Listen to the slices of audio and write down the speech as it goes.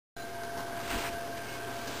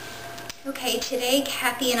Okay, today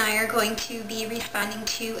Kathy and I are going to be responding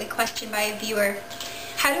to a question by a viewer.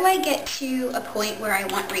 How do I get to a point where I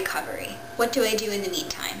want recovery? What do I do in the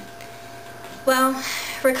meantime? Well,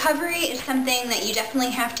 recovery is something that you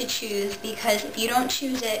definitely have to choose, because if you don't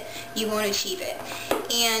choose it, you won't achieve it.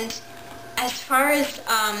 And as far as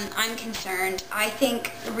I'm concerned, I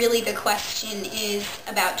think really the question is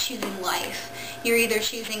about choosing life. You're either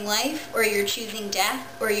choosing life, or you're choosing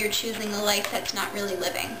death, or you're choosing a life that's not really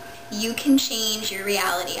living. You can change your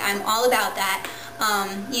reality. I'm all about that.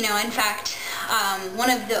 In fact, one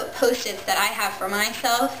of the post-its that I have for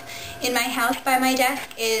myself in my house by my desk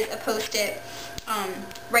is a post-it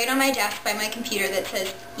right on my desk by my computer that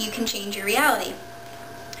says, "You can change your reality."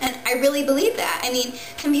 And I really believe that. I mean,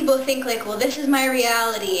 some people think like, well, this is my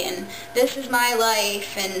reality, and this is my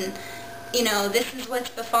life, and, this is what's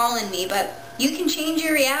befallen me, but you can change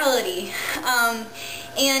your reality.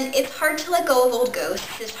 And it's hard to let go of old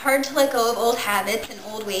ghosts. It's hard to let go of old habits and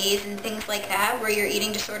old ways and things like that where your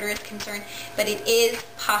eating disorder is concerned, but it is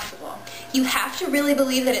possible. You have to really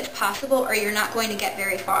believe that it's possible, or you're not going to get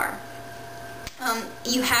very far.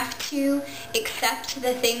 You have to accept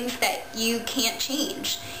the things that you can't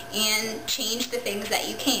change and change the things that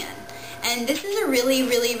you can. And this is a really,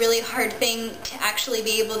 really, really hard thing to actually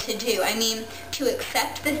be able to do. I mean, to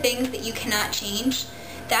accept the things that you cannot change,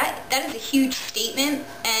 that is a huge statement,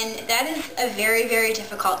 and that is a very, very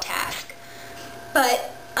difficult task.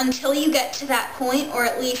 But until you get to that point, or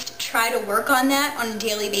at least try to work on that on a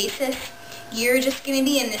daily basis, you're just going to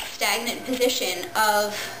be in this stagnant position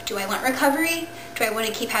of, do I want recovery? Do I want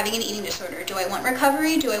to keep having an eating disorder? Do I want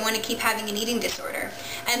recovery? Do I want to keep having an eating disorder?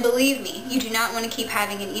 And believe me, you do not want to keep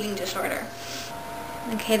having an eating disorder.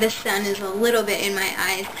 Okay, the sun is a little bit in my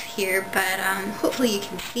eyes here, but hopefully you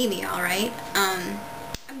can see me all right. I'm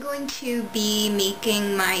going to be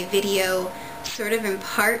making my video sort of in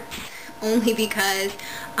parts, only because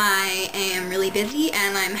I am really busy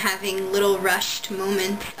and I'm having little rushed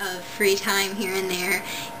moments of free time here and there.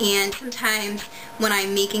 And sometimes when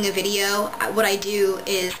I'm making a video, what I do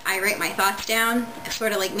is I write my thoughts down,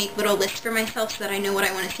 sort of like make little lists for myself so that I know what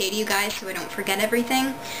I want to say to you guys so I don't forget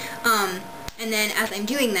everything. And then as I'm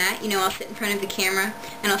doing that, I'll sit in front of the camera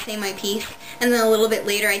and I'll say my piece, and then a little bit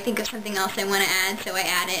later I think of something else I want to add, so I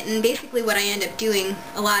add it. And basically what I end up doing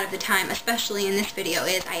a lot of the time, especially in this video,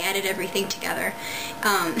 is I edit everything together,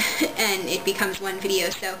 and it becomes one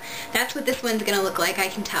video. So that's what this one's going to look like, I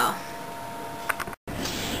can tell.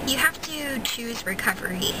 You have to choose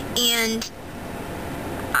recovery, and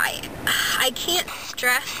I can't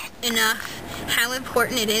stress enough how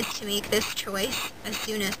important it is to make this choice as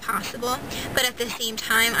soon as possible, but at the same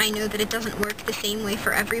time I know that it doesn't work the same way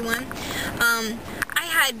for everyone. I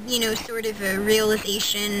had, sort of a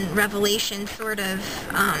revelation sort of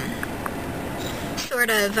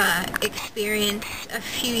experience a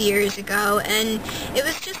few years ago, and it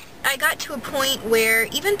was just, I got to a point where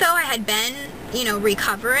even though I had been,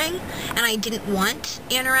 recovering and I didn't want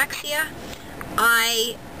anorexia,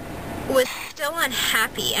 I was still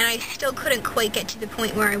unhappy, and I still couldn't quite get to the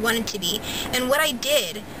point where I wanted to be. And what I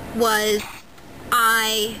did was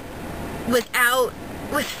I was out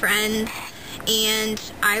with friends, and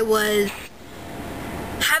I was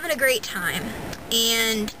having a great time,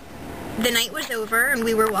 and the night was over and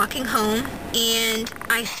we were walking home, and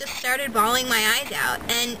I just started bawling my eyes out,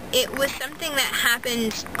 and it was something that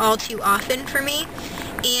happened all too often for me.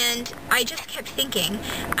 And I just kept thinking,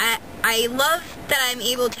 I love that I'm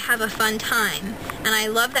able to have a fun time, and I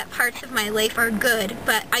love that parts of my life are good,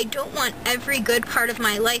 but I don't want every good part of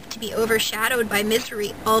my life to be overshadowed by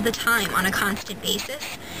misery all the time on a constant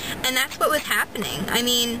basis. And that's what was happening. I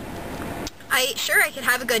mean, I could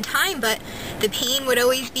have a good time, but the pain would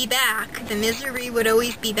always be back, the misery would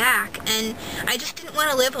always be back, and I just didn't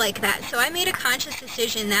want to live like that. So I made a conscious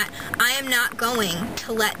decision that I am not going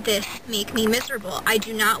to let this make me miserable. I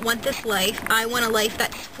do not want this life. I want a life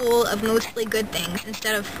that's full of mostly good things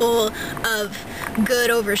instead of full of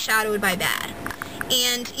good overshadowed by bad.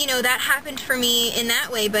 And, that happened for me in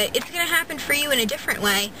that way, but it's going to happen for you in a different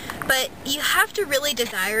way. But you have to really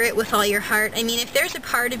desire it with all your heart. I mean, if there's a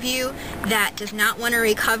part of you that does not want to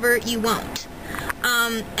recover, you won't.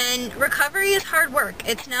 And recovery is hard work.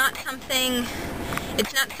 It's not something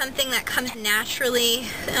that comes naturally.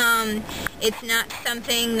 It's not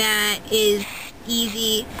something that is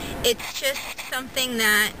easy. It's just something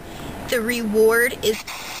that the reward is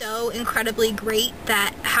so incredibly great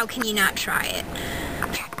that how can you not try it?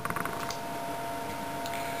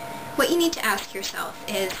 What you need to ask yourself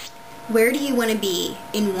is, where do you want to be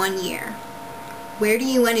in 1 year? Where do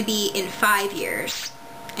you want to be in 5 years?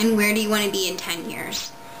 And where do you want to be in 10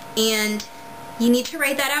 years? And You need to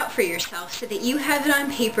write that out for yourself so that you have it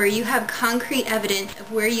on paper, you have concrete evidence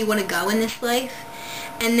of where you want to go in this life,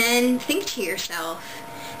 and then think to yourself,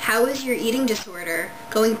 how is your eating disorder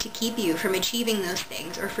going to keep you from achieving those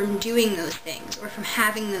things, or from doing those things, or from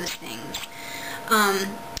having those things?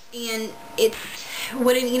 And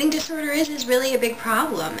what an eating disorder is really a big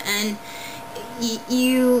problem, and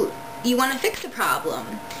you want to fix the problem.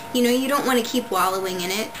 You know, you don't want to keep wallowing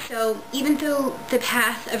in it. So even though the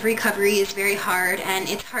path of recovery is very hard and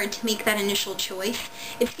it's hard to make that initial choice,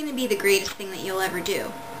 it's going to be the greatest thing that you'll ever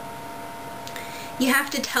do. You have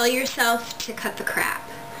to tell yourself to cut the crap.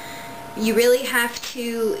 You really have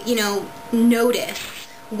to, notice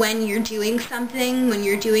when you're doing something, when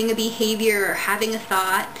you're doing a behavior or having a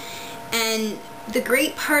thought. And the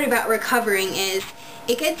great part about recovering is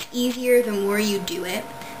it gets easier the more you do it.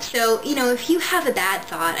 So, if you have a bad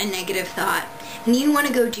thought, a negative thought, and you want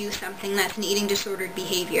to go do something that's an eating disordered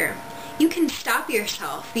behavior, you can stop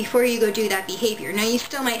yourself before you go do that behavior. Now, you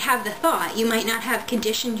still might have the thought. You might not have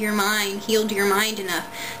conditioned your mind, healed your mind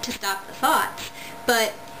enough to stop the thoughts,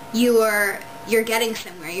 but you're getting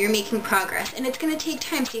somewhere. You're making progress, and it's going to take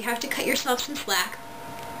time, so you have to cut yourself some slack,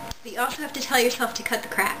 but you also have to tell yourself to cut the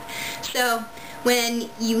crap. So when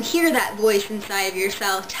you hear that voice inside of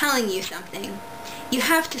yourself telling you something, you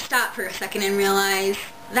have to stop for a second and realize,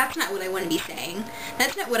 that's not what I want to be saying.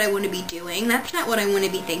 That's not what I want to be doing. That's not what I want to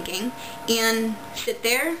be thinking. And sit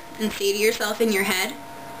there and say to yourself in your head,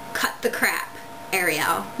 cut the crap,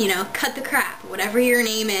 Arielle. Cut the crap. Whatever your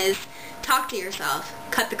name is, talk to yourself.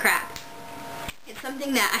 Cut the crap. It's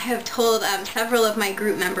something that I have told several of my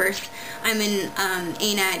group members. I'm an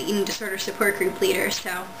ANAD, Eating Disorder Support Group leader,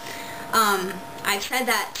 so I've said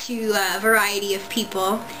that to a variety of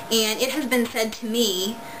people, and it has been said to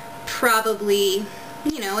me probably,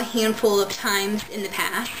 a handful of times in the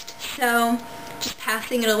past. So just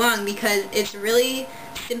passing it along because it's really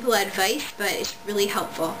simple advice, but it's really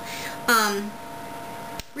helpful.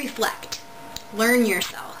 Reflect. Learn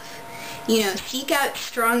yourself. Seek out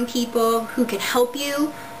strong people who can help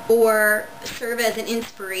you or serve as an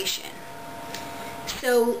inspiration.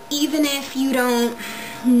 So even if you don't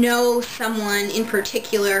know someone in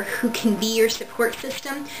particular who can be your support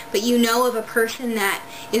system, but you know of a person that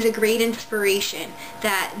is a great inspiration,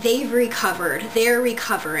 that they've recovered, they're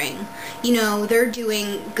recovering, they're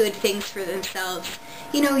doing good things for themselves,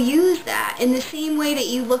 use that in the same way that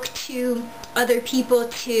you look to other people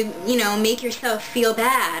to, make yourself feel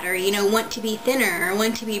bad, or, want to be thinner, or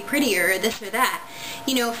want to be prettier, or this or that.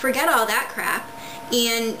 Forget all that crap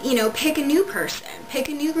and, pick a new person. Pick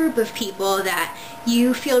a new group of people that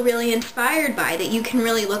you feel really inspired by, that you can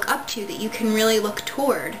really look up to, that you can really look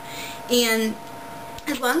toward. And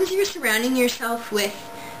as long as you're surrounding yourself with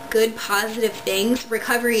good, positive things,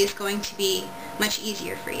 recovery is going to be much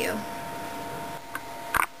easier for you.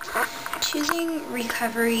 Choosing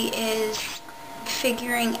recovery is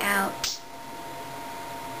figuring out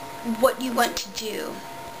what you want to do,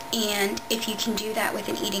 and if you can do that with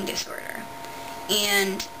an eating disorder.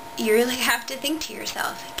 And you really have to think to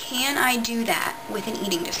yourself, can I do that with an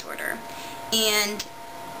eating disorder? And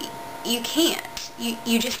you can't.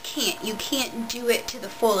 You just can't. You can't do it to the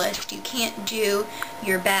fullest. You can't do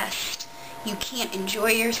your best. You can't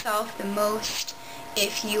enjoy yourself the most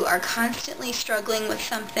if you are constantly struggling with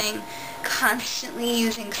something, constantly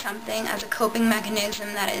using something as a coping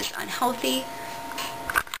mechanism that is unhealthy.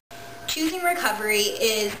 Choosing recovery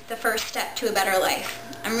is the first step to a better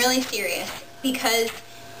life. I'm really serious, because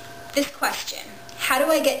this question, how do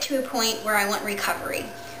I get to a point where I want recovery?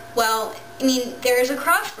 Well, there's a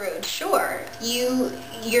crossroads, sure.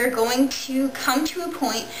 You're going to come to a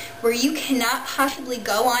point where you cannot possibly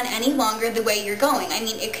go on any longer the way you're going.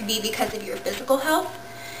 It could be because of your physical health.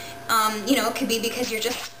 It could be because you're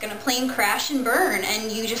just going to plain crash and burn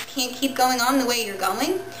and you just can't keep going on the way you're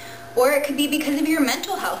going. Or it could be because of your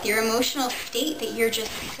mental health, your emotional state, that you're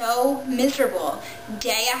just so miserable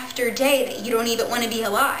day after day that you don't even want to be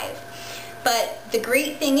alive. But the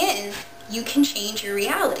great thing is, you can change your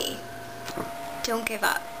reality. Don't give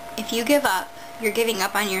up. If you give up, you're giving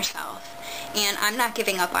up on yourself. And I'm not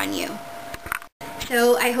giving up on you.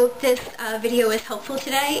 So I hope this video was helpful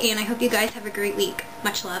today, and I hope you guys have a great week.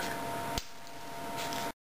 Much love.